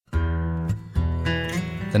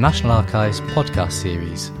the National Archives podcast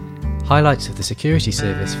series, highlights of the Security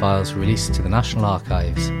Service files released to the National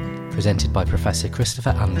Archives, presented by Professor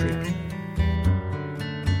Christopher Andrew.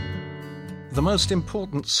 The most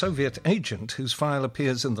important Soviet agent whose file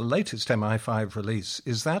appears in the latest MI5 release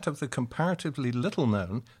is that of the comparatively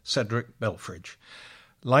little-known Cedric Belfrage.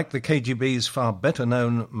 Like the KGB's far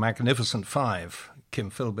better-known Magnificent Five, Kim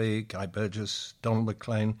Philby, Guy Burgess, Donald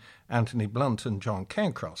McLean, Anthony Blunt and John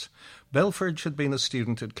Cairncross, Belfrage had been a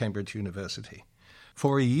student at Cambridge University.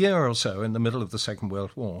 For a year or so in the middle of the Second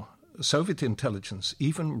World War, Soviet intelligence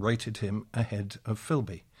even rated him ahead of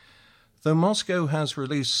Philby. Though Moscow has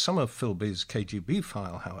released some of Philby's KGB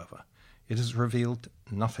file, however, it has revealed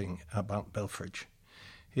nothing about Belfrage.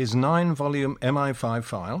 His 9-volume MI5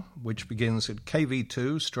 file, which begins at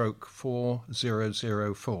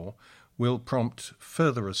KV2/4004, will prompt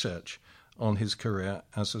further research on his career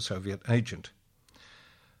as a Soviet agent.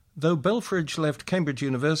 Though Belfrage left Cambridge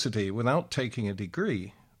University without taking a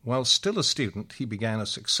degree, while still a student, he began a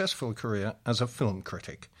successful career as a film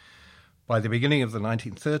critic. By the beginning of the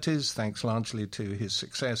 1930s, thanks largely to his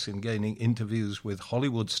success in gaining interviews with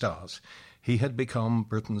Hollywood stars, he had become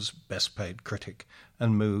Britain's best-paid critic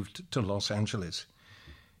and moved to Los Angeles.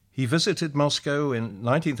 He visited Moscow in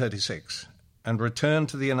 1936 and returned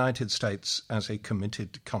to the United States as a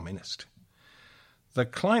committed communist. The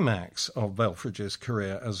climax of Belfrage's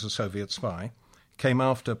career as a Soviet spy came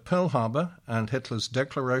after Pearl Harbor and Hitler's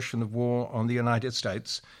declaration of war on the United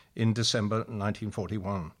States in December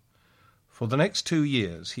 1941. For the next 2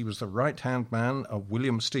 years, he was the right-hand man of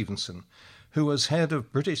William Stevenson, who was head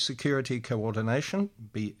of British Security Coordination,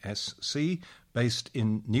 BSC, based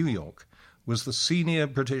in New York, was the senior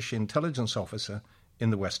British intelligence officer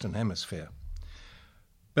in the Western Hemisphere.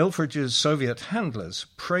 Belfrage's Soviet handlers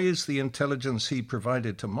praised the intelligence he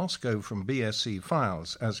provided to Moscow from BSC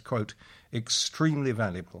files as, quote, extremely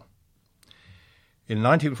valuable. In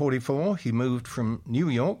 1944, he moved from New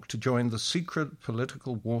York to join the secret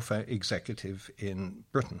political warfare executive in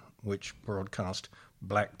Britain, which broadcast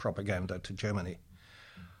black propaganda to Germany.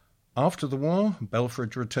 After the war,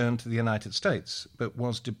 Belfrage returned to the United States, but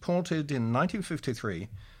was deported in 1953,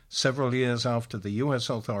 several years after the U.S.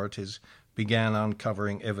 authorities began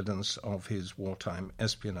uncovering evidence of his wartime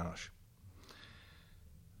espionage.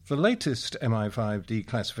 The latest MI5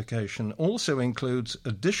 declassification also includes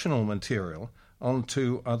additional material on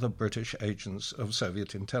 2 other British agents of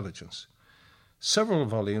Soviet intelligence. Several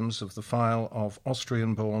volumes of the file of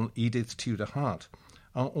Austrian-born Edith Tudor Hart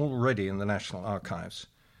are already in the National Archives.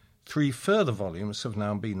 3 further volumes have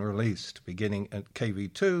now been released, beginning at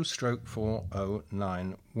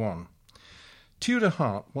KV2/4091. Tudor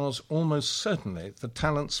Hart was almost certainly the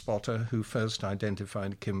talent spotter who first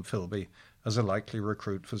identified Kim Philby as a likely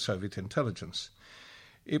recruit for Soviet intelligence.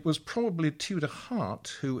 It was probably Tudor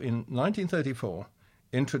Hart who, in 1934,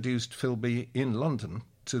 introduced Philby in London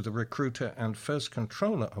to the recruiter and first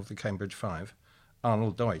controller of the Cambridge Five,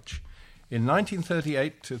 Arnold Deutsch. In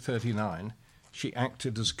 1938-39, she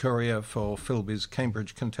acted as courier for Philby's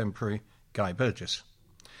Cambridge contemporary, Guy Burgess.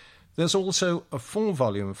 There's also a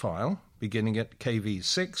 4-volume file, beginning at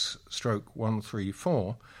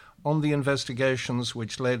KV6/134, on the investigations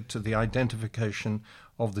which led to the identification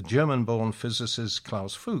of the German-born physicist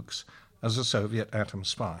Klaus Fuchs as a Soviet atom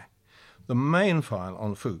spy. The main file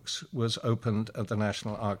on Fuchs was opened at the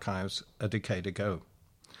National Archives a decade ago.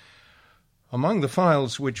 Among the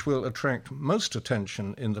files which will attract most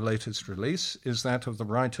attention in the latest release is that of the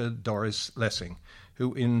writer Doris Lessing,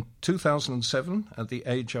 who in 2007, at the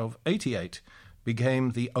age of 88,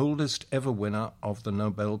 became the oldest ever winner of the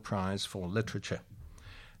Nobel Prize for Literature.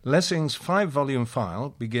 Lessing's 5-volume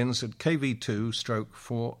file begins at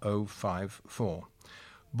KV2/4054.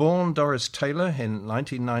 Born Doris Taylor in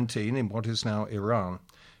 1919 in what is now Iran,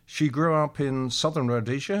 she grew up in southern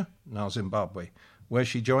Rhodesia, now Zimbabwe, where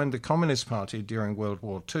she joined the Communist Party during World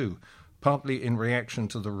War II, partly in reaction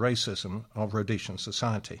to the racism of Rhodesian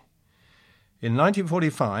society. In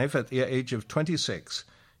 1945, at the age of 26,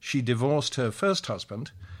 she divorced her first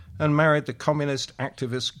husband and married the communist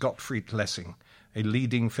activist Gottfried Lessing, a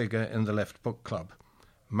leading figure in the Left Book Club.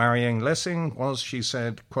 Marrying Lessing was, she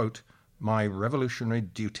said, quote, my revolutionary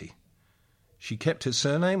duty. She kept his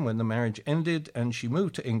surname when the marriage ended, and she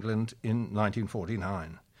moved to England in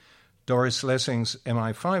 1949. Doris Lessing's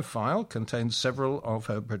MI5 file contains several of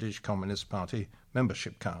her British Communist Party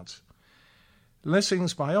membership cards.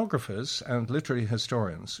 Lessing's biographers and literary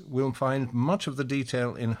historians will find much of the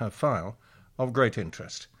detail in her file of great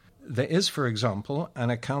interest. There is, for example, an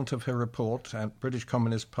account of her report at British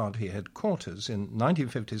Communist Party headquarters in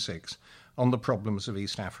 1956 on the problems of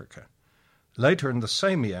East Africa. Later in the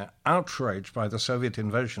same year, outraged by the Soviet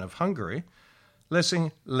invasion of Hungary,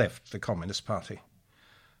 Lessing left the Communist Party.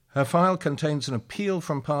 Her file contains an appeal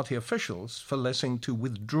from party officials for Lessing to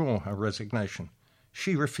withdraw her resignation.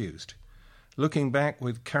 She refused. Looking back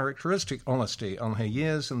with characteristic honesty on her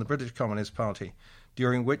years in the British Communist Party,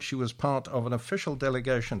 during which she was part of an official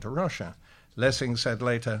delegation to Russia, Lessing said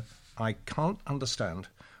later, "I can't understand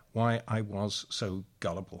why I was so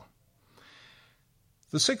gullible."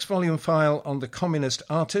 The 6-volume file on the communist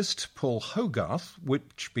artist Paul Hogarth,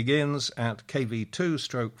 which begins at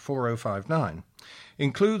KV2/4059,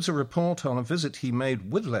 includes a report on a visit he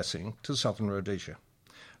made with Lessing to southern Rhodesia.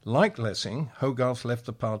 Like Lessing, Hogarth left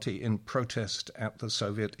the party in protest at the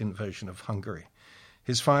Soviet invasion of Hungary.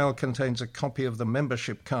 His file contains a copy of the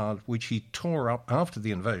membership card which he tore up after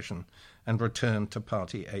the invasion and returned to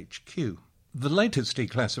party HQ. The latest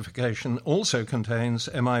declassification also contains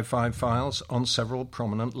MI5 files on several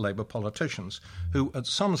prominent Labour politicians who, at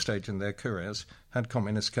some stage in their careers, had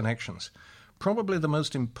communist connections. Probably the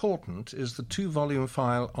most important is the 2-volume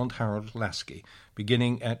file on Harold Laski,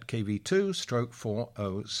 beginning at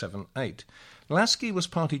KV2/4078. Laski was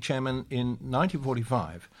party chairman in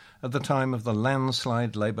 1945, at the time of the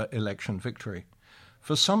landslide Labour election victory.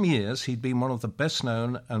 For some years, he'd been one of the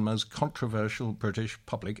best-known and most controversial British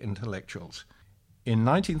public intellectuals. In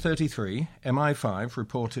 1933, MI5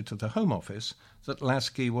 reported to the Home Office that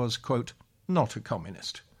Laski was, quote, not a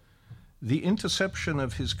communist. The interception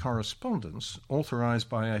of his correspondence, authorised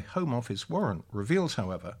by a Home Office warrant, reveals,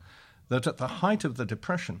 however, that at the height of the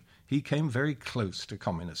Depression, he came very close to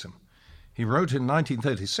communism. He wrote in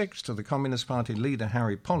 1936 to the Communist Party leader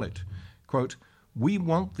Harry Pollitt, quote, "We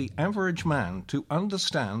want the average man to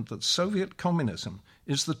understand that Soviet communism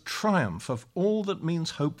is the triumph of all that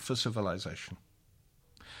means hope for civilization."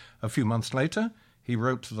 A few months later, he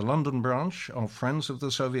wrote to the London branch of Friends of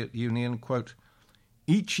the Soviet Union, quote,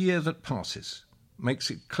 "Each year that passes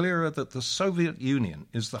makes it clearer that the Soviet Union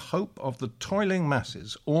is the hope of the toiling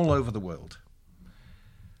masses all over the world."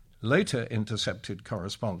 Later intercepted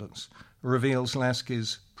correspondence reveals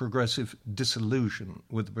Laski's progressive disillusion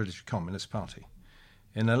with the British Communist Party.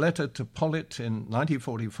 In a letter to Pollitt in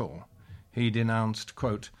 1944, he denounced,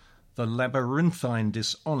 quote, "the labyrinthine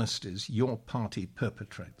dishonesties your party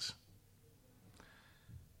perpetrates."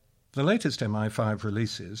 The latest MI5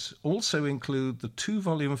 releases also include the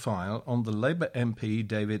 2-volume file on the Labour MP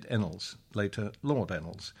David Ennals, later Lord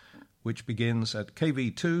Ennals, which begins at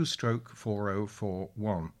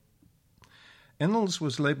KV2/4041. Ennals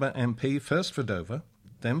was Labour MP first for Dover,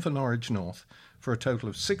 then for Norwich North, for a total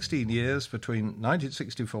of 16 years between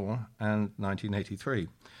 1964 and 1983.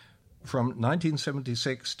 From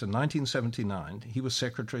 1976 to 1979, he was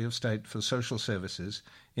Secretary of State for Social Services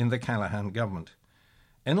in the Callaghan government.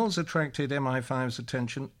 Ennals attracted MI5's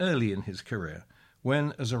attention early in his career,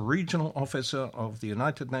 when, as a regional officer of the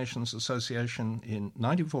United Nations Association in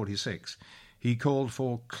 1946, he called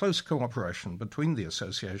for close cooperation between the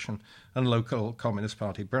association and local Communist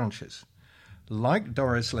Party branches. Like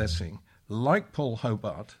Doris Lessing, like Paul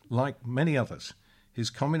Hobart, like many others,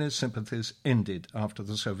 his communist sympathies ended after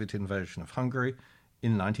the Soviet invasion of Hungary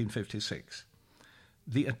in 1956.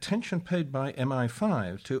 The attention paid by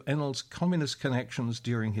MI5 to Ennals' communist connections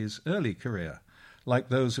during his early career, like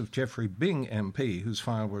those of Geoffrey Byng MP, whose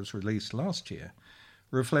file was released last year,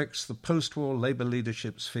 reflects the post-war Labour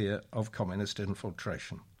leadership's fear of communist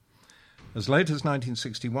infiltration. As late as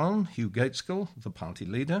 1961, Hugh Gaitskell, the party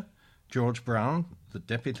leader, George Brown, the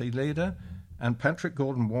deputy leader, and Patrick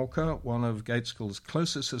Gordon Walker, one of Gaitskell's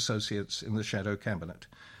closest associates in the shadow cabinet,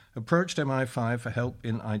 approached MI5 for help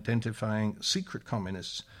in identifying secret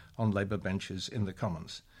communists on Labour benches in the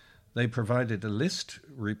Commons. They provided a list,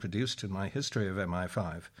 reproduced in my history of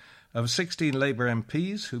MI5, of 16 Labour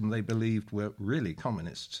MPs whom they believed were really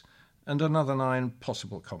communists, and another 9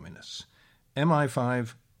 possible communists.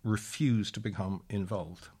 MI5 refused to become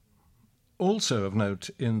involved. Also of note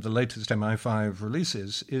in the latest MI5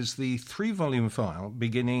 releases is the 3-volume file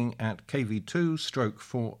beginning at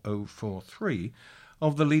KV2/4043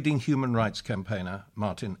 of the leading human rights campaigner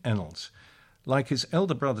Martin Ennals. Like his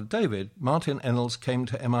elder brother David, Martin Ennals came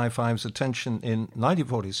to MI5's attention in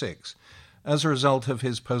 1946 as a result of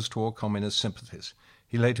his post-war communist sympathies.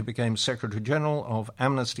 He later became Secretary-General of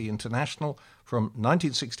Amnesty International from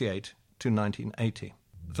 1968 to 1980.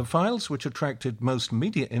 The files which attracted most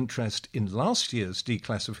media interest in last year's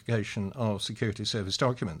declassification of Security Service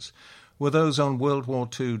documents were those on World War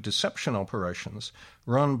II deception operations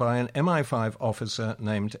run by an MI5 officer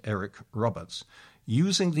named Eric Roberts.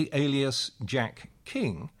 Using the alias Jack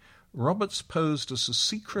King, Roberts posed as a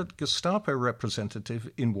secret Gestapo representative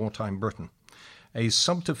in wartime Britain. a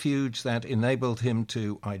subterfuge that enabled him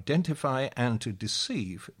to identify and to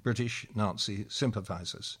deceive British Nazi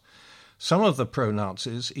sympathisers. Some of the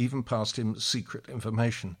pro-Nazis even passed him secret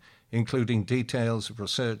information, including details of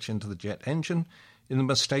research into the jet engine, in the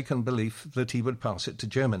mistaken belief that he would pass it to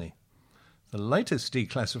Germany. The latest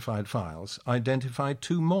declassified files identify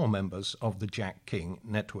two more members of the Jack King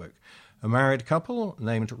network, a married couple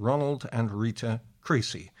named Ronald and Rita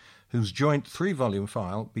Creasy, whose joint 3-volume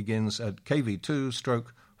file begins at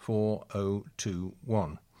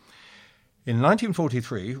KV2/4021. In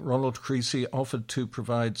 1943, Ronald Creasy offered to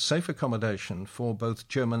provide safe accommodation for both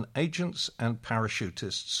German agents and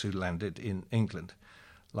parachutists who landed in England.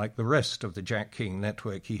 Like the rest of the Jack King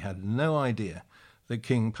network, he had no idea that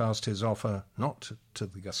King passed his offer not to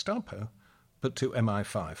the Gestapo, but to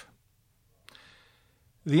MI5.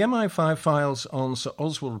 The MI5 files on Sir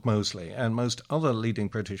Oswald Mosley and most other leading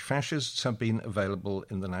British fascists have been available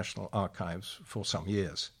in the National Archives for some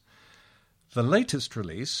years. The latest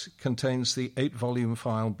release contains the 8-volume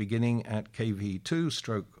file beginning at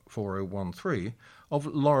KV2/4013 of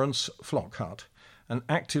Lawrence Flockhart, an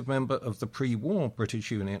active member of the pre-war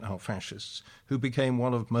British Union of Fascists, who became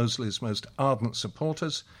one of Mosley's most ardent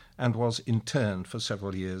supporters and was interned for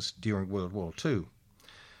several years during World War II.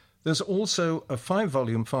 There's also a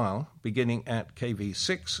 5-volume file beginning at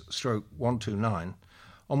KV6/129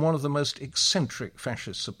 on one of the most eccentric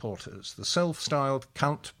fascist supporters, the self-styled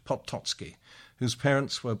Count Potocki, whose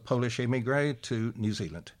parents were Polish émigrés to New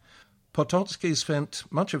Zealand. Potocki spent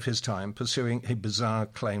much of his time pursuing a bizarre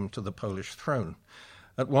claim to the Polish throne.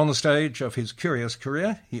 At one stage of his curious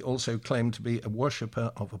career, he also claimed to be a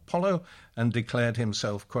worshipper of Apollo and declared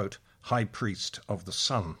himself, quote, High Priest of the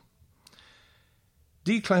Sun.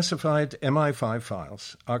 Declassified MI5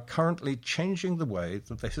 files are currently changing the way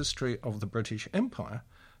that the history of the British Empire,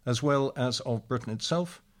 as well as of Britain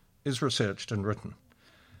itself, is researched and written.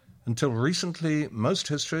 Until recently, most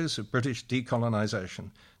histories of British decolonisation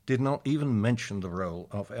did not even mention the role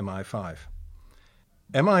of MI5.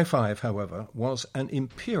 MI5, however, was an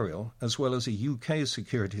imperial as well as a UK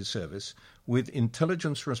security service with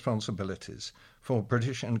intelligence responsibilities for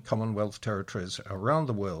British and Commonwealth territories around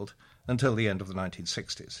the world until the end of the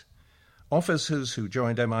 1960s. Officers who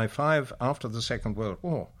joined MI5 after the Second World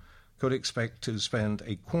War could expect to spend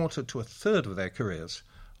a quarter to a third of their careers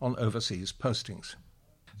on overseas postings.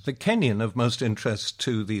 The Kenyan of most interest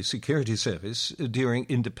to the security service during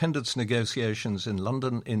independence negotiations in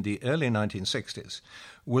London in the early 1960s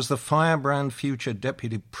was the firebrand future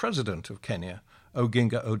Deputy President of Kenya,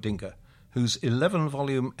 Oginga Odinga, whose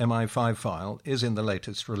 11-volume MI5 file is in the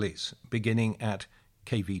latest release, beginning at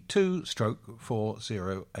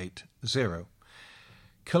KV2/4080.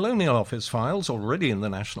 Colonial Office files, already in the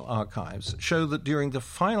National Archives, show that during the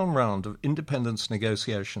final round of independence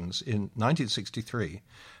negotiations in 1963,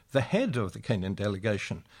 the head of the Kenyan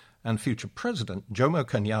delegation and future president, Jomo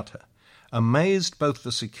Kenyatta, amazed both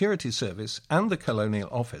the Security Service and the Colonial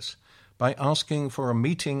Office by asking for a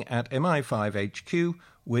meeting at MI5 HQ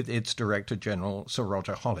with its Director General, Sir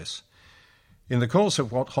Roger Hollis. In the course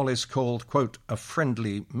of what Hollis called, quote, a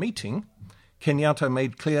friendly meeting, Kenyatta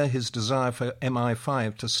made clear his desire for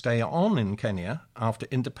MI5 to stay on in Kenya after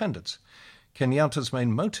independence. Kenyatta's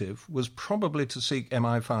main motive was probably to seek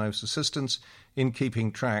MI5's assistance in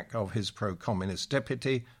keeping track of his pro-communist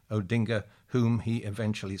deputy, Odinga, whom he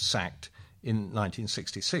eventually sacked in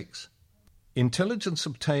 1966. Intelligence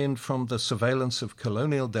obtained from the surveillance of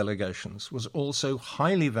colonial delegations was also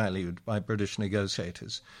highly valued by British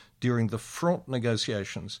negotiators during the fraught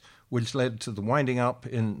negotiations which led to the winding up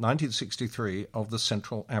in 1963 of the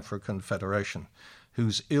Central African Federation,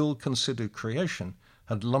 whose ill-considered creation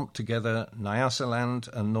had lumped together Nyasaland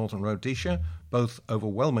and Northern Rhodesia, both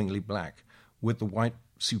overwhelmingly black, with the white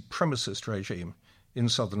supremacist regime in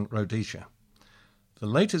Southern Rhodesia. The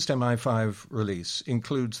latest MI5 release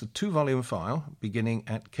includes the 2-volume file beginning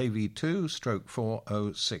at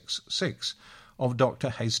KV2/4066 of Dr.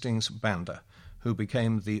 Hastings Banda, who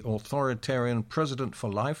became the authoritarian president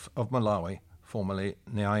for life of Malawi, formerly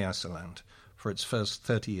Nyasaland, for its first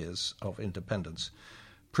 30 years of independence.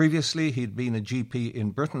 Previously, he'd been a GP in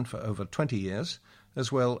Britain for over 20 years,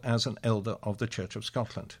 as well as an elder of the Church of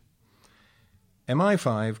Scotland.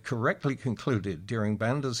 MI5 correctly concluded during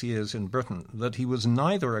Banda's years in Britain that he was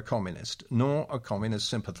neither a communist nor a communist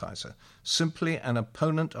sympathiser, simply an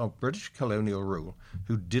opponent of British colonial rule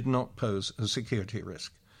who did not pose a security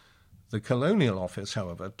risk. The Colonial Office,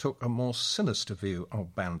 however, took a more sinister view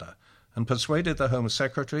of Banda and persuaded the Home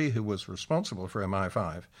Secretary, who was responsible for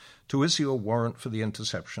MI5, to issue a warrant for the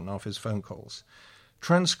interception of his phone calls.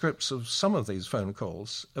 Transcripts of some of these phone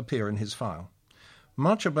calls appear in his file.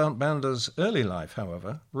 Much about Banda's early life,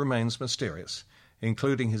 however, remains mysterious,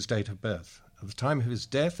 including his date of birth. At the time of his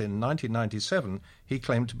death in 1997, he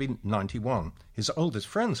claimed to be 91. His oldest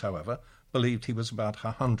friends, however, believed he was about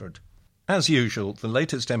 100. As usual, the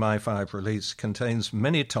latest MI5 release contains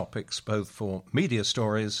many topics both for media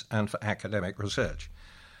stories and for academic research.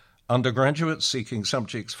 Undergraduates seeking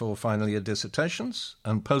subjects for final year dissertations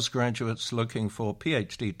and postgraduates looking for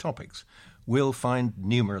PhD topics will find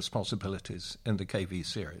numerous possibilities in the KV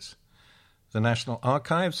series. The National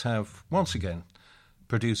Archives have, once again,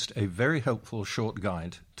 produced a very helpful short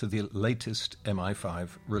guide to the latest MI5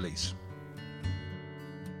 release.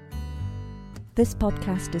 This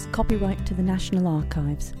podcast is copyright to the National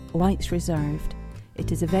Archives, rights reserved.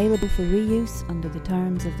 It is available for reuse under the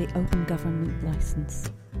terms of the Open Government Licence.